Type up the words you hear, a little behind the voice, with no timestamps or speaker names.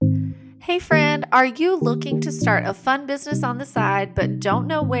Hey friend, are you looking to start a fun business on the side but don't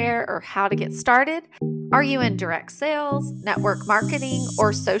know where or how to get started? Are you in direct sales, network marketing,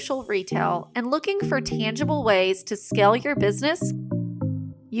 or social retail and looking for tangible ways to scale your business?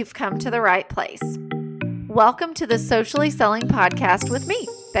 You've come to the right place. Welcome to the Socially Selling Podcast with me,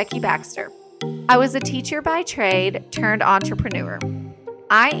 Becky Baxter. I was a teacher by trade turned entrepreneur.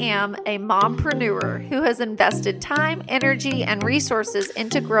 I am a mompreneur who has invested time, energy, and resources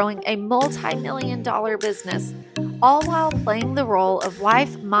into growing a multi-million-dollar business, all while playing the role of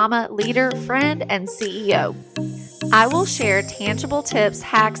wife, mama, leader, friend, and CEO. I will share tangible tips,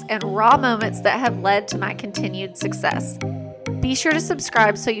 hacks, and raw moments that have led to my continued success. Be sure to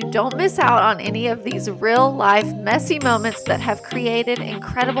subscribe so you don't miss out on any of these real-life messy moments that have created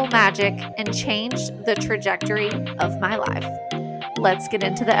incredible magic and changed the trajectory of my life. Let's get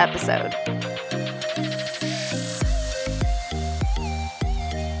into the episode.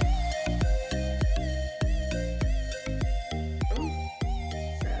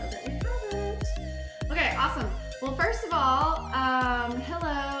 Okay, awesome. Well, first of all,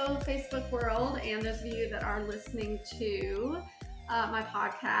 hello, Facebook world, and those of you that are listening to my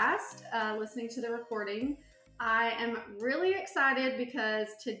podcast, listening to the recording. I am really excited because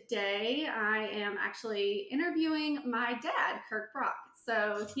today I am actually interviewing my dad, Kirk Brock.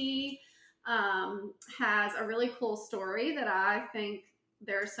 So he has a really cool story that I think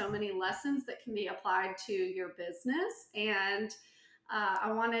there are so many lessons that can be applied to your business. And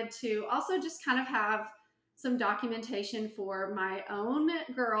I wanted to also just kind of have some documentation for my own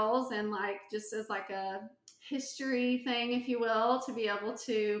girls and just as a history thing, if you will, to be able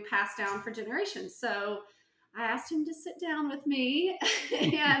to pass down for generations. So I asked him to sit down with me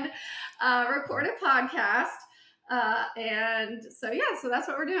and record a podcast. So that's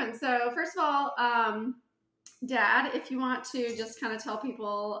what we're doing. So first of all, Dad, if you want to just kind of tell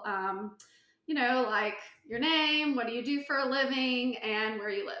people, your name, what do you do for a living, and where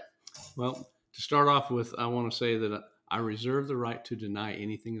you live? Well, to start off with, I want to say that I reserve the right to deny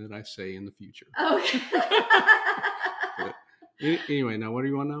anything that I say in the future. Okay. Anyway, now what do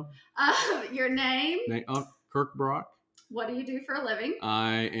you want to know? Your name? Kirk Brock. What do you do for a living?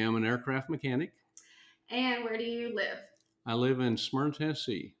 I am an aircraft mechanic. And where do you live? I live in Smyrna,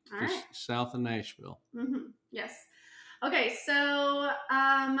 Tennessee, just right. south of Nashville. Mm-hmm. Yes. Okay, so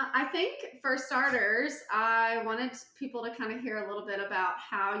I think for starters, I wanted people to kind of hear a little bit about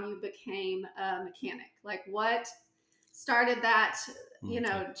how you became a mechanic. Like what started that,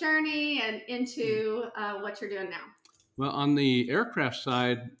 journey and into what you're doing now. Well, on the aircraft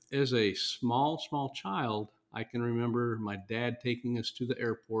side, as a small child, I can remember my dad taking us to the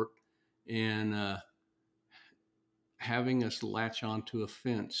airport and having us latch onto a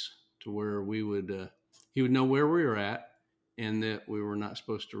fence to where he would know where we were at and that we were not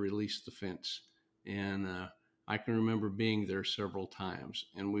supposed to release the fence. And I can remember being there several times,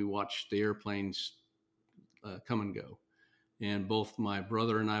 and we watched the airplanes come and go. And both my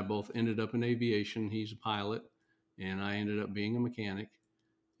brother and I both ended up in aviation. He's a pilot, and I ended up being a mechanic.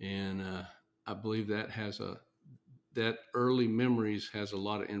 And I believe that early memories has a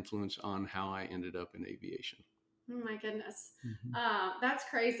lot of influence on how I ended up in aviation. Oh my goodness. Mm-hmm. That's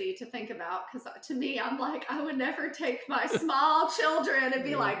crazy to think about, because to me, I'm like, I would never take my small children and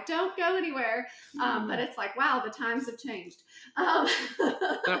be like, don't go anywhere. But it's like, wow, the times have changed.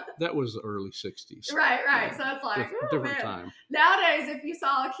 That was the early 60s. Right. Yeah. So it's like, different time. Nowadays, if you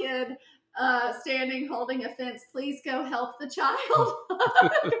saw a kid standing holding a fence, please go help the child.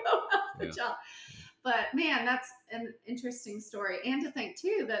 Child. But man, that's an interesting story. And to think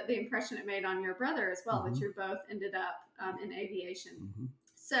too, that the impression it made on your brother as well, mm-hmm. that you both ended up in aviation. Mm-hmm.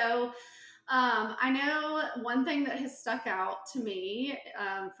 So I know one thing that has stuck out to me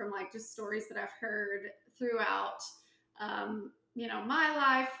from just stories that I've heard throughout, my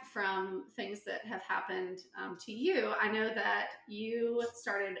life, from things that have happened to you. I know that you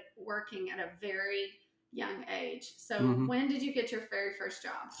started working at a very young age. So mm-hmm. when did you get your very first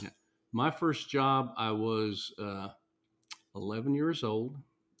job? Yeah. My first job, I was 11 years old.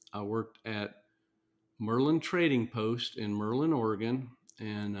 I worked at Merlin Trading Post in Merlin, Oregon,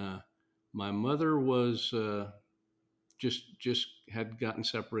 and my mother was just had gotten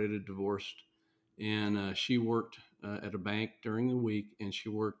separated, divorced, and she worked at a bank during the week, and she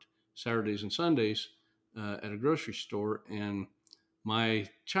worked Saturdays and Sundays at a grocery store, and my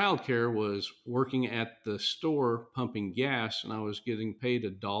childcare was working at the store pumping gas, and I was getting paid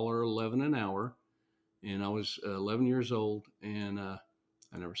 $1.11 an hour, and I was 11 years old, and I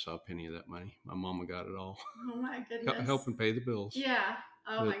never saw a penny of that money. My mama got it all. Oh my goodness! Helping pay the bills. Yeah.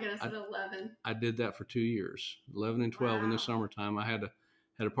 Oh my goodness! At 11. I did that for 2 years, 11 and 12. Wow. In the summertime. I had to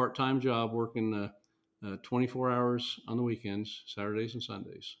had a part-time job working 24 hours on the weekends, Saturdays and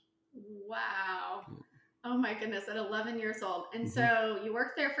Sundays. Wow. Oh my goodness, at 11 years old. And Mhm. so you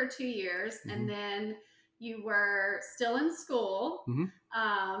worked there for 2 years, and then you were still in school.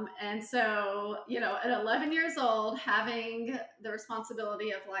 And so, at 11 years old, having the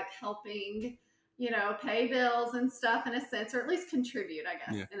responsibility of like helping, pay bills and stuff in a sense, or at least contribute, I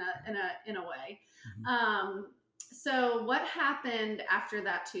guess, in a way. So what happened after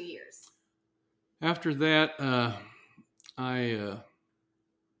that 2 years? After that, I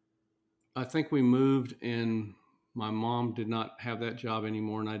I think we moved, and my mom did not have that job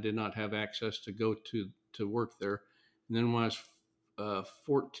anymore, and I did not have access to go to work there. And then when I was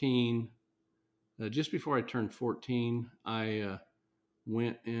 14, just before I turned 14, I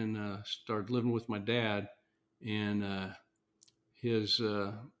went and started living with my dad, and his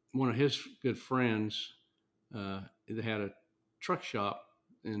one of his good friends they had a truck shop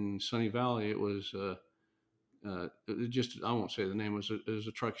in Sunny Valley. It was just, I won't say the name. It was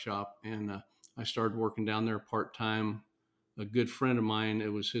a truck shop, and I started working down there part time. A good friend of mine,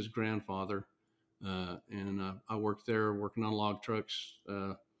 it was his grandfather, and I worked there working on log trucks,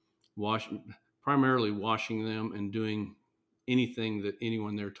 primarily washing them and doing anything that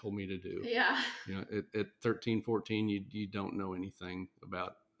anyone there told me to do. Yeah. At 13, 14, you don't know anything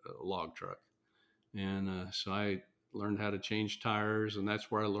about a log truck. And so I learned how to change tires, and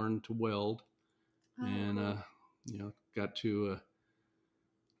that's where I learned to weld. And cool. Got to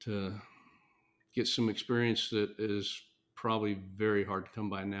get some experience that is probably very hard to come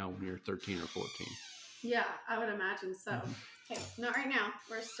by now when you're 13 or 14. Yeah, I would imagine so. Okay, not right now.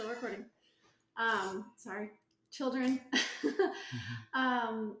 We're still recording. Sorry, children.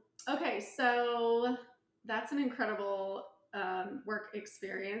 Okay, so that's an incredible work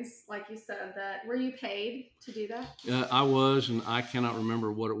experience. Like you said, were you paid to do that? I was, and I cannot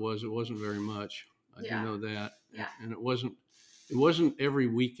remember what it was. It wasn't very much. I do know that. Yeah. And it wasn't every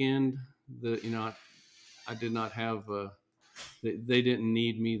weekend that, I did not have, they didn't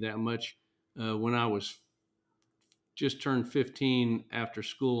need me that much. When I was just turned 15 after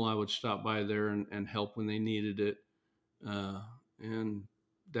school, I would stop by there and help when they needed it. And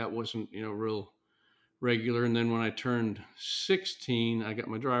that wasn't, real regular. And then when I turned 16, I got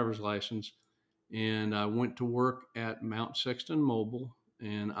my driver's license, and I went to work at Mount Sexton Mobile,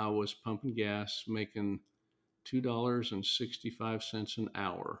 and I was pumping gas, making $2.65 an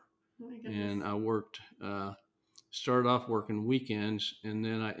hour. Oh my goodness. And I worked, started off working weekends, and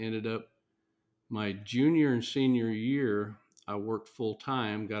then I ended up my junior and senior year, I worked full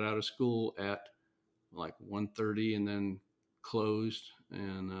time, got out of school at like 1:30 and then closed.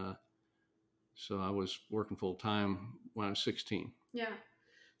 And so I was working full time when I was 16. Yeah.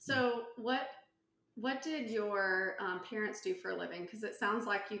 So what did your parents do for a living? Because it sounds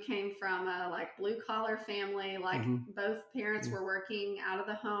like you came from a like blue collar family, like both parents were working out of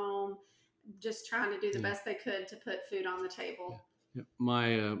the home, just trying to do the best they could to put food on the table.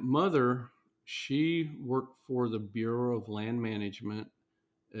 My mother, she worked for the Bureau of Land Management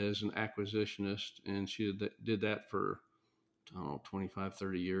as an acquisitionist, and she did that for, I don't know, 25,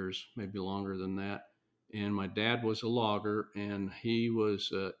 30 years, maybe longer than that. And my dad was a logger, and he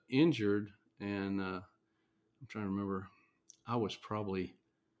was injured, and I'm trying to remember, I was probably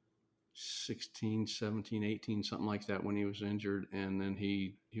 16, 17, 18, something like that when he was injured, and then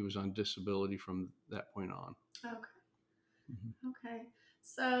he was on disability from that point on. Okay. Okay.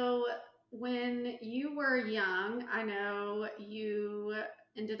 So when you were young, I know you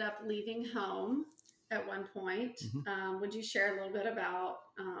ended up leaving home at one point. Would you share a little bit about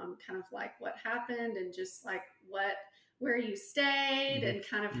kind of like what happened and just like where you stayed and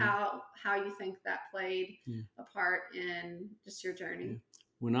kind of how you think that played a part in just your journey?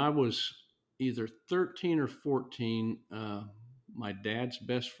 When I was either 13 or 14, my dad's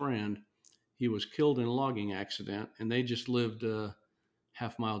best friend, he was killed in a logging accident, and they just lived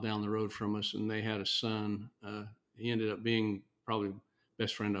half mile down the road from us, and they had a son. He ended up being probably the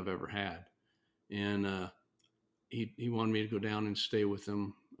best friend I've ever had. And he wanted me to go down and stay with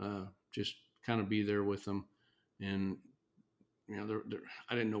him, just kind of be there with him. And, I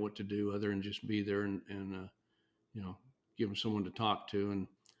didn't know what to do other than just be there and give him someone to talk to. And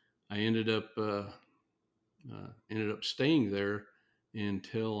I ended up staying there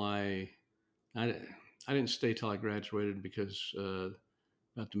until I didn't stay till I graduated, because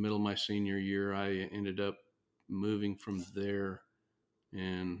about the middle of my senior year, I ended up moving from there,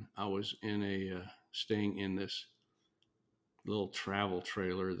 and I was staying in this little travel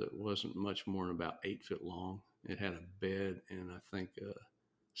trailer that wasn't much more than about 8 feet long. It had a bed and I think a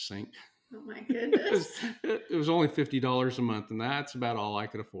sink. Oh my it, was, goodness. it was only $50 a month, and that's about all I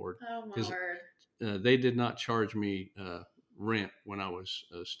could afford. Oh my Because word. they did not charge me rent when I was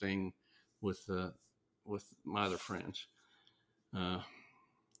staying with my other friends.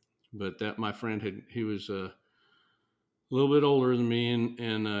 But that my friend he was a little bit older than me,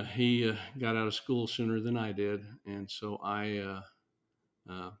 and he got out of school sooner than I did, and so I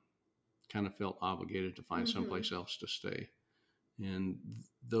kind of felt obligated to find someplace else to stay. And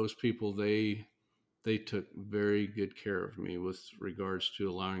those people, they took very good care of me with regards to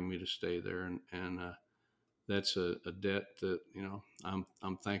allowing me to stay there, and that's a debt that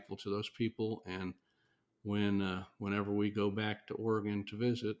I'm thankful to those people. And whenever we go back to Oregon to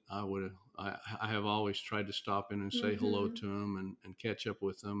visit, I have always tried to stop in and say hello to them and catch up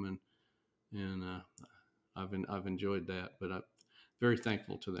with them, and I've enjoyed that. But I'm very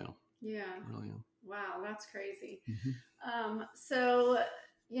thankful to them. Yeah. I really am. Wow, that's crazy. Mm-hmm. So,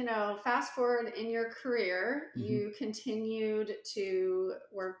 fast forward in your career, you continued to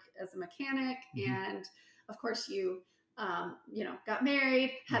work as a mechanic, and of course, you got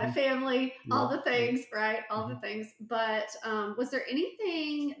married, had a family, all the things, right? All the things. But was there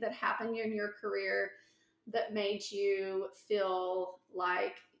anything that happened in your career that made you feel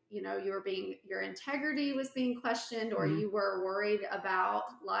like your integrity was being questioned, or you were worried about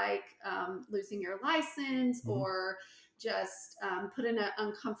like losing your license, or just put in an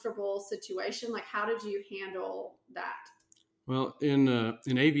uncomfortable situation? Like, how did you handle that? Well, in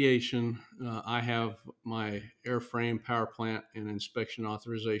aviation, I have my airframe, power plant, and inspection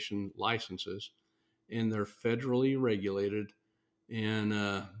authorization licenses, and they're federally regulated. And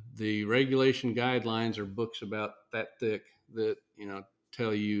the regulation guidelines are books about that thick that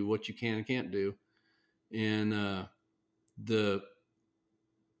tell you what you can and can't do. And the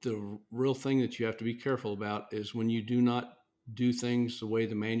real thing that you have to be careful about is when you do not do things the way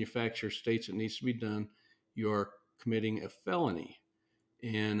the manufacturer states it needs to be done, you are committing a felony,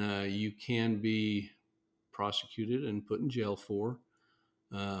 and you can be prosecuted and put in jail for.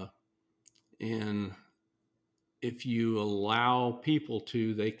 And if you allow people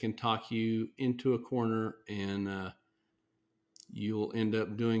to, they can talk you into a corner, and you'll end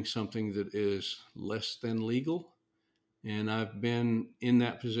up doing something that is less than legal. And I've been in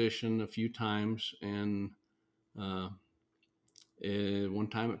that position a few times, and one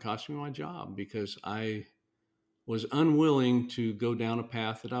time it cost me my job because I was unwilling to go down a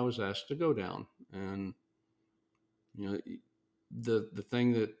path that I was asked to go down. And the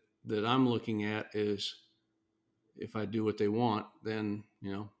thing that I'm looking at is, if I do what they want, then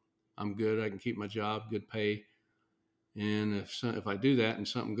I'm good. I can keep my job, good pay. And if I do that and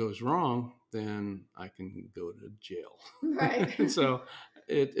something goes wrong, then I can go to jail. Right. So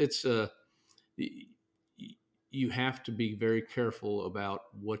it's you have to be very careful about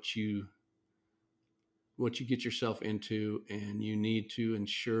what you get yourself into, and you need to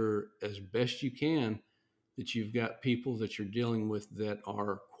ensure as best you can that you've got people that you're dealing with that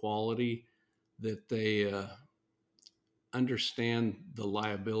are quality, that they understand the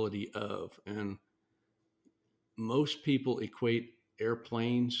liability of. And most people equate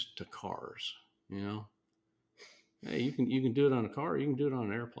airplanes to cars. Hey, you can do it on a car, you can do it on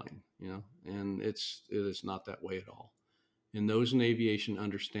an airplane. And it is not that way at all. And those in aviation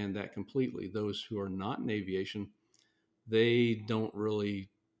understand that completely. Those who are not in aviation, they don't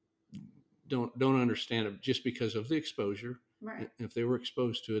understand it just because of the exposure. Right. If they were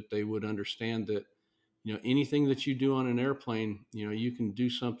exposed to it, they would understand that anything that you do on an airplane, you can do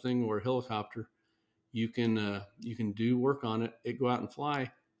something, or a helicopter, you can do work on it, go out and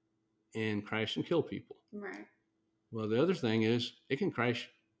fly and crash and kill people. Right. Well, the other thing is it can crash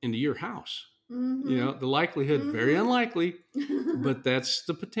into your house. The likelihood, very unlikely, but that's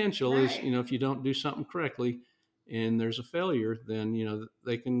the potential. Right. Is if you don't do something correctly and there's a failure, then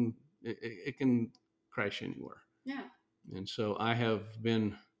it can crash anywhere. Yeah. And so I have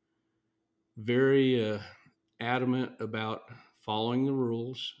been very adamant about following the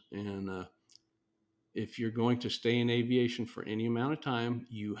rules. And if you're going to stay in aviation for any amount of time,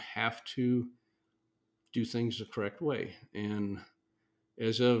 you have to do things the correct way. And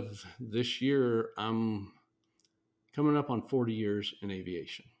as of this year, I'm coming up on 40 years in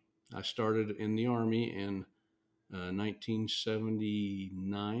aviation. I started in the Army in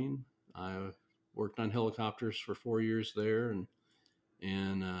 1979. I worked on helicopters for 4 years there,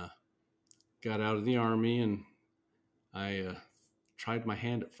 and got out of the Army, and I tried my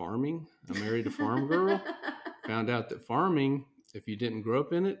hand at farming. I married a farm girl. Found out that farming, if you didn't grow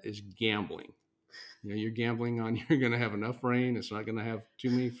up in it, is gambling. You're gambling on you're going to have enough rain. It's not going to have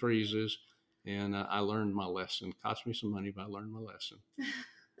too many freezes. And I learned my lesson. Cost me some money, but I learned my lesson.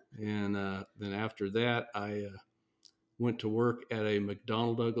 And then after that, I went to work at a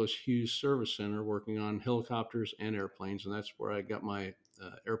McDonnell Douglas Hughes Service Center working on helicopters and airplanes. And that's where I got my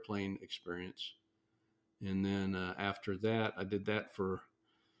airplane experience. And then after that, I did that for,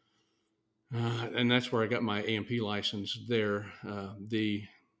 and that's where I got my A&P license there. The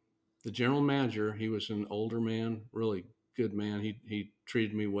general manager, he was an older man, really good man. He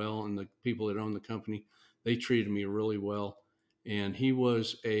treated me well, and the people that owned the company, they treated me really well. And he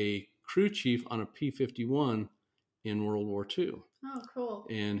was a crew chief on a P-51 in World War II. Oh, cool.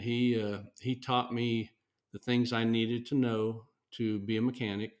 And he taught me the things I needed to know to be a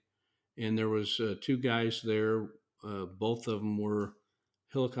mechanic. And there was two guys there. Both of them were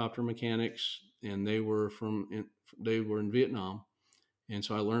helicopter mechanics, and they were in Vietnam. And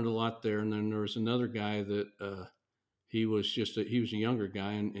so I learned a lot there. And then there was another guy that he was a younger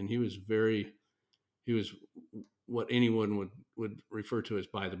guy, and he was what anyone would refer to as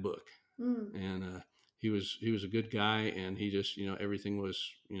by the book. And he was a good guy, and he just, everything was,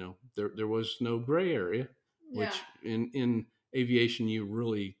 there was no gray area, which in aviation you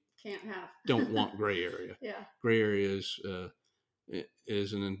really can't have. Don't want gray area. Yeah. Gray area is a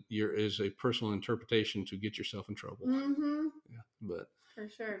personal interpretation to get yourself in trouble. Mm-hmm. Yeah, but for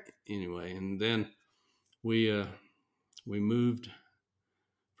sure. Anyway, and then we moved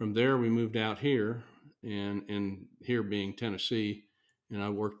from there. We moved out here, and here being Tennessee, and I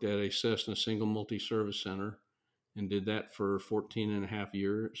worked at a Cessna single multi-service center and did that for 14 and a half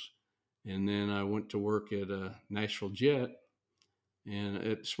years. And then I went to work at Nashville Jet, and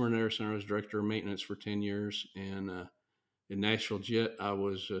at Smyrna Air Center I was director of maintenance for 10 years. And at Nashville Jet, I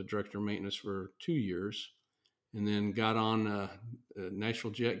was director of maintenance for 2 years, and then got on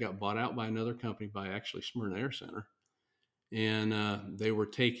Nashville Jet, got bought out by another company, by actually Smyrna Air Center. And they were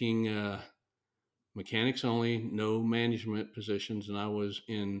taking mechanics only, no management positions, and I was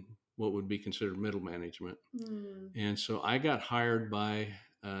in what would be considered middle management. And so I got hired by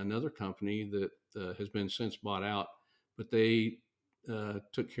another company that has been since bought out, but they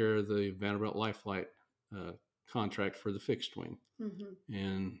took care of the Vanderbilt Life Flight contract for the fixed wing.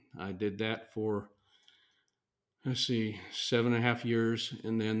 And I did that for 7.5 years.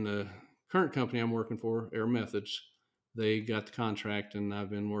 And then the current company I'm working for, Air Methods, they got the contract, and I've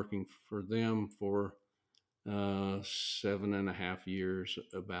been working for them for 7.5 years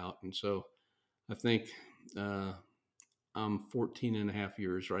about. And so I think I'm 14.5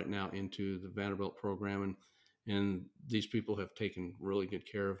 years right now into the Vanderbilt program, and these people have taken really good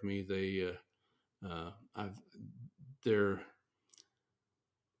care of me.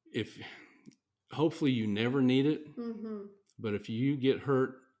 Hopefully you never need it, but if you get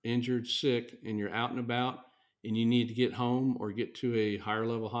hurt, injured, sick, and you're out and about, and you need to get home or get to a higher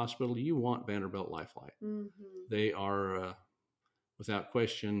level hospital, you want Vanderbilt Life Flight. They are, without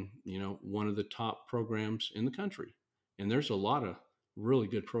question, one of the top programs in the country. And there's a lot of really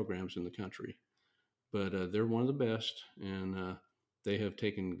good programs in the country, but they're one of the best, and they have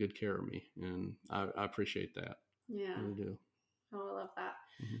taken good care of me, and I appreciate that. Yeah, I really do. Oh, I love that.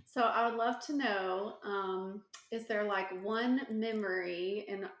 So I would love to know, is there like one memory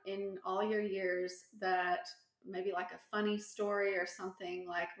in all your years that maybe like a funny story or something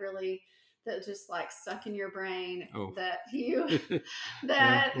like really that just like stuck in your brain that you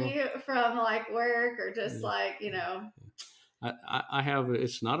you from like work or just like, I have,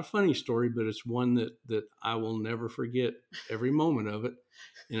 it's not a funny story, but it's one that I will never forget every moment of it.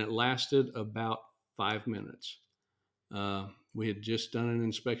 And it lasted about 5 minutes. We had just done an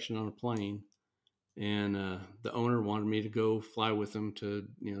inspection on a plane, and the owner wanted me to go fly with him to,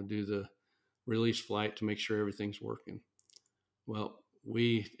 do the release flight to make sure everything's working. Well,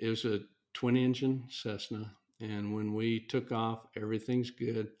 it was a twin engine Cessna, and when we took off, everything's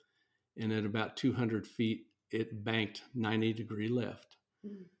good. And at about 200 feet, it banked 90-degree left.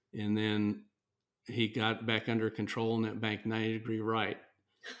 And then he got back under control, and it banked 90-degree right.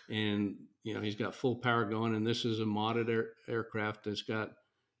 And, he's got full power going, and this is a modded aircraft that's got,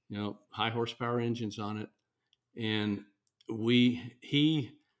 high horsepower engines on it. And he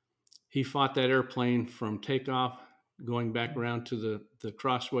fought that airplane from takeoff, going back around to the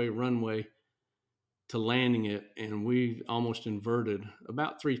crossway runway to landing it. And we almost inverted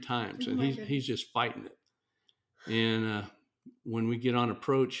about 3 times, and he's just fighting it. And when we get on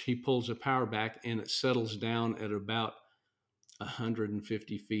approach, he pulls the power back, and it settles down at about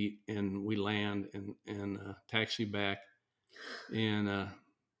 150 feet, and we land and taxi back. And I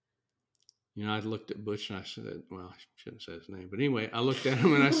looked at Butch, and I said, well, I shouldn't say his name, but anyway, I looked at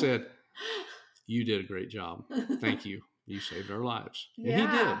him and I said, you did a great job. Thank you. You saved our lives. And he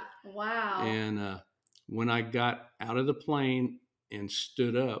did. Wow. And when I got out of the plane and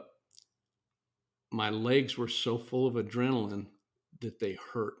stood up, my legs were so full of adrenaline that they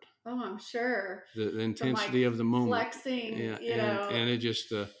hurt. Oh, I'm sure. The intensity of the moment. Flexing, Yeah, you know. and it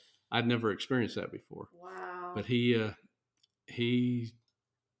just I'd never experienced that before. Wow. But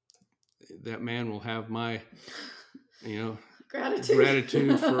that man will have my,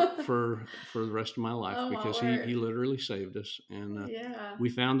 gratitude for the rest of my life, because he literally saved us, and we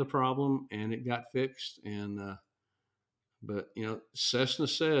found the problem and it got fixed. And but Cessna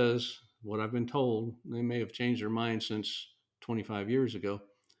says, what I've been told, they may have changed their mind since 25 years ago,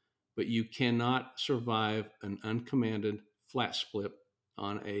 but you cannot survive an uncommanded flat split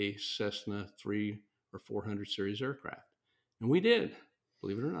on a Cessna 300 or 400 series aircraft. And we did,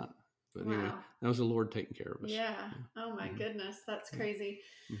 believe it or not. But anyway, that was the Lord taking care of us. Yeah. Oh my goodness. That's crazy.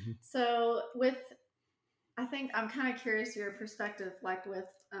 Mm-hmm. So I think I'm kind of curious your perspective, like with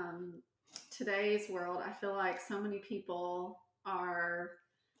today's world. I feel like so many people are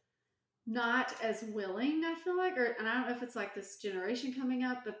not as willing, I feel like, and I don't know if it's like this generation coming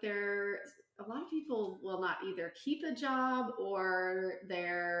up, but a lot of people will not either keep a job, or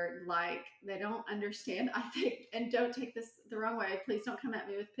they're like, they don't understand, I think, and don't take this the wrong way, please don't come at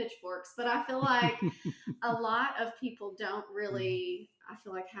me with pitchforks, but I feel like a lot of people don't really, I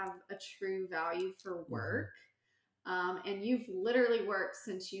feel like, have a true value for work. And you've literally worked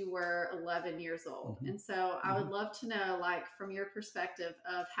since you were 11 years old. Mm-hmm. And so I would love to know, like, from your perspective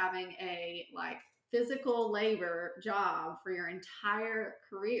of having a physical labor job for your entire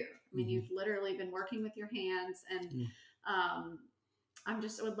career. I mean, you've literally been working with your hands, and I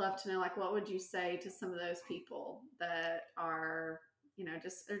would love to know, like, what would you say to some of those people that are,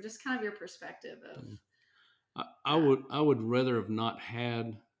 just kind of your perspective of. I would rather have not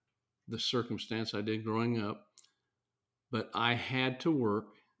had the circumstance I did growing up, but I had to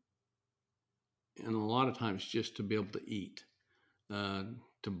work, and a lot of times just to be able to eat,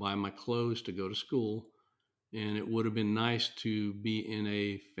 to buy my clothes, to go to school. And it would have been nice to be in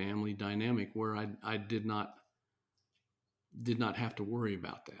a family dynamic where I did not have to worry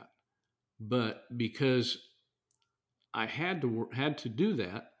about that. But because I had to do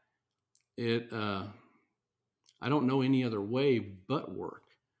that, I don't know any other way but work.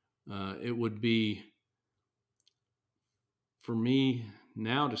 It would be, for me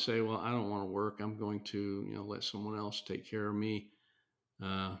now, to say, well, I don't want to work, I'm going to let someone else take care of me.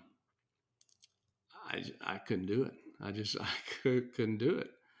 I couldn't do it. I couldn't do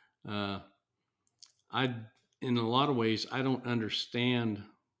it. In a lot of ways, I don't understand,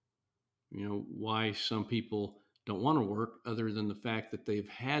 why some people don't want to work, other than the fact that they've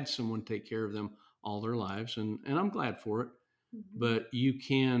had someone take care of them all their lives. And I'm glad for it. Mm-hmm. But you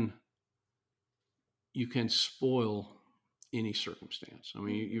can spoil any circumstance. I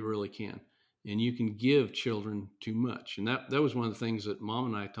mean, you really can. And you can give children too much. And that was one of the things that Mom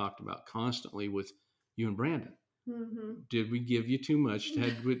and I talked about constantly with you and Brandon. Mm-hmm. Did we give you too much?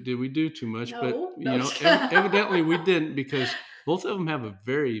 Did we do too much? No. But evidently we didn't, because both of them have a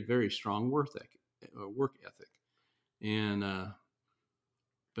very, very strong work ethic. And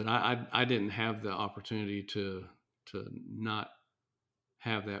but I didn't have the opportunity to not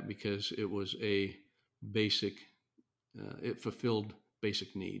have that, because it was a basic. It fulfilled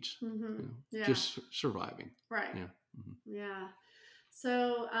basic needs. Mm-hmm. Just surviving. Right. Yeah. Mm-hmm. Yeah.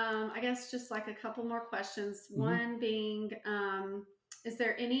 So I guess just like a couple more questions. Mm-hmm. One being, is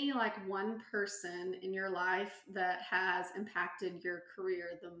there any one person in your life that has impacted your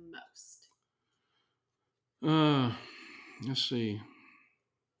career the most? Let's see.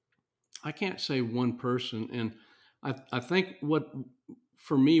 I can't say one person. And I think what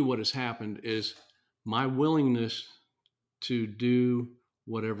has happened is my willingness to do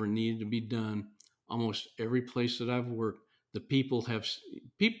whatever needed to be done. Almost every place that I've worked, the people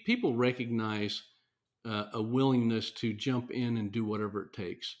recognize a willingness to jump in and do whatever it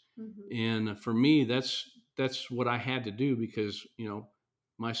takes. Mm-hmm. And for me, that's what I had to do, because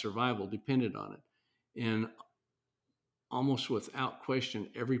my survival depended on it. And almost without question,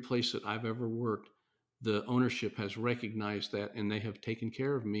 every place that I've ever worked, the ownership has recognized that, and they have taken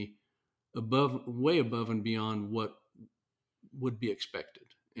care of me way above and beyond what would be expected.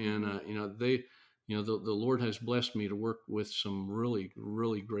 And the Lord has blessed me to work with some really,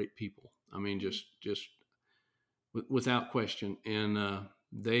 really great people. I mean, just without question. And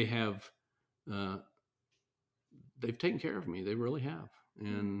they've taken care of me. They really have.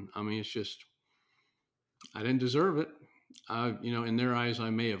 And I mean, it's just, I didn't deserve it. In their eyes, I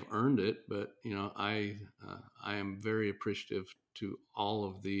may have earned it, but I am very appreciative to all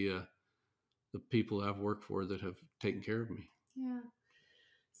of the people I've worked for that have taken care of me. Yeah.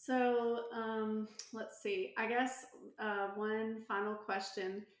 So let's see. I guess one final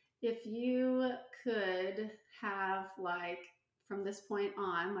question if you could have, like, from this point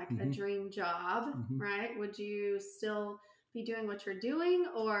on, like a dream job, right? Would you still be doing what you're doing,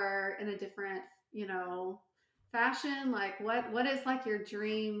 or in a different, fashion? Like, what is like your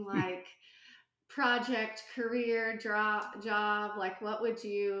dream, like, project, career, job? Like, what would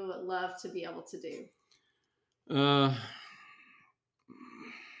you love to be able to do?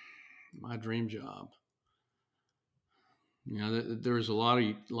 My dream job. There was a lot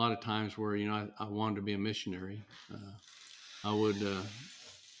of times where I wanted to be a missionary. I would,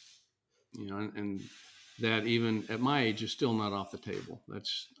 and that even at my age is still not off the table.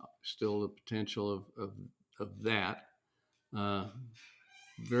 That's still the potential of that.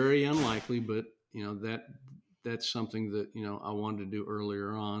 Very unlikely, but that's something that I wanted to do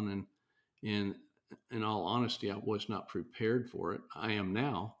earlier on, and in all honesty, I was not prepared for it. I am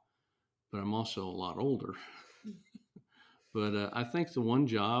now, but I'm also a lot older. But I think the one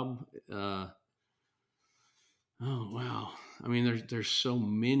job, oh wow! I mean, there's so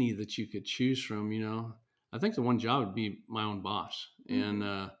many that you could choose from. I think the one job would be my own boss, and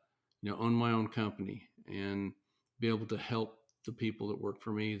own my own company, and be able to help the people that work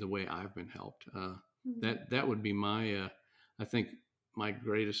for me the way I've been helped. That would be my. I think my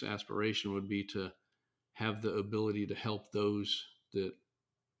greatest aspiration would be to have the ability to help those that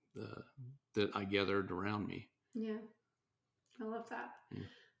I gathered around me. Yeah. I love that. Yeah.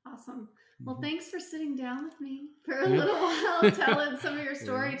 Awesome. Well, thanks for sitting down with me for a little while, telling some of your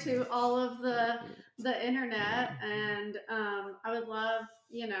story to all of the internet. And I would love,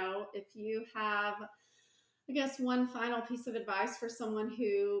 if you have, I guess, one final piece of advice for someone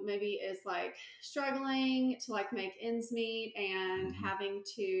who maybe is like struggling to like make ends meet and having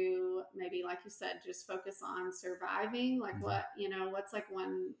to maybe, like you said, just focus on surviving. Like what's like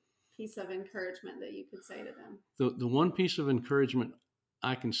one piece of encouragement that you could say to them? The one piece of encouragement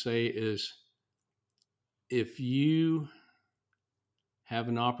I can say is, if you have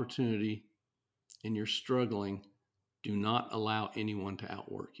an opportunity and you're struggling, do not allow anyone to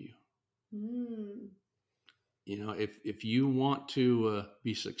outwork you. If you want to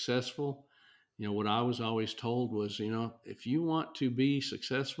be successful, what I was always told was, if you want to be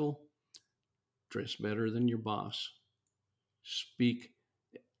successful, dress better than your boss, speak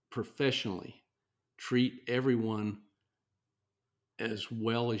professionally, treat everyone as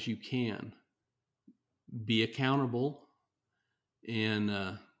well as you can, be accountable, and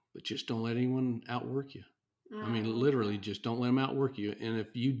but just don't let anyone outwork you. I mean, literally, just don't let them outwork you. And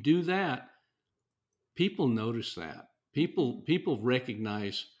if you do that, people notice that. People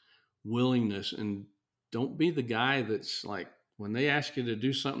recognize willingness, and don't be the guy that's like, when they ask you to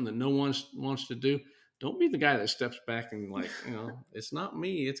do something that no one wants to do, don't be the guy that steps back and like, it's not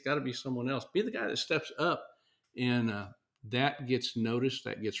me, it's got to be someone else. Be the guy that steps up, and that gets noticed,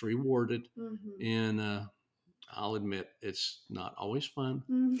 that gets rewarded. And I'll admit, it's not always fun,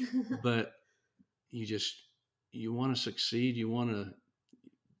 but you want to succeed, you want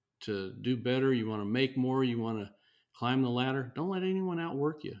to do better, you want to make more, you want to climb the ladder. Don't let anyone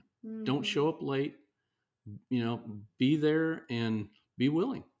outwork you. Don't show up late. Be there and be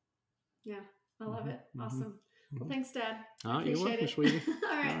willing. Yeah, I love it. Awesome. Well, thanks, Dad. You're welcome, sweetie.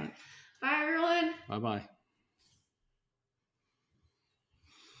 All right. Bye, everyone. Bye-bye.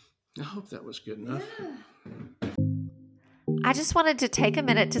 I hope that was good enough. Yeah. I just wanted to take a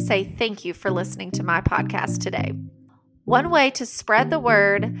minute to say thank you for listening to my podcast today. One way to spread the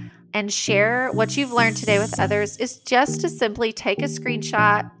word and share what you've learned today with others is just to simply take a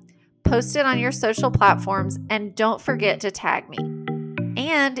screenshot, post it on your social platforms, and don't forget to tag me.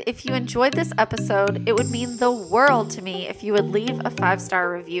 And if you enjoyed this episode, it would mean the world to me if you would leave a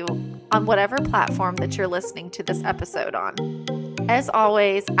 5-star review on whatever platform that you're listening to this episode on. As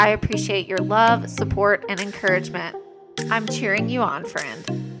always, I appreciate your love, support, and encouragement. I'm cheering you on,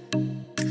 friend.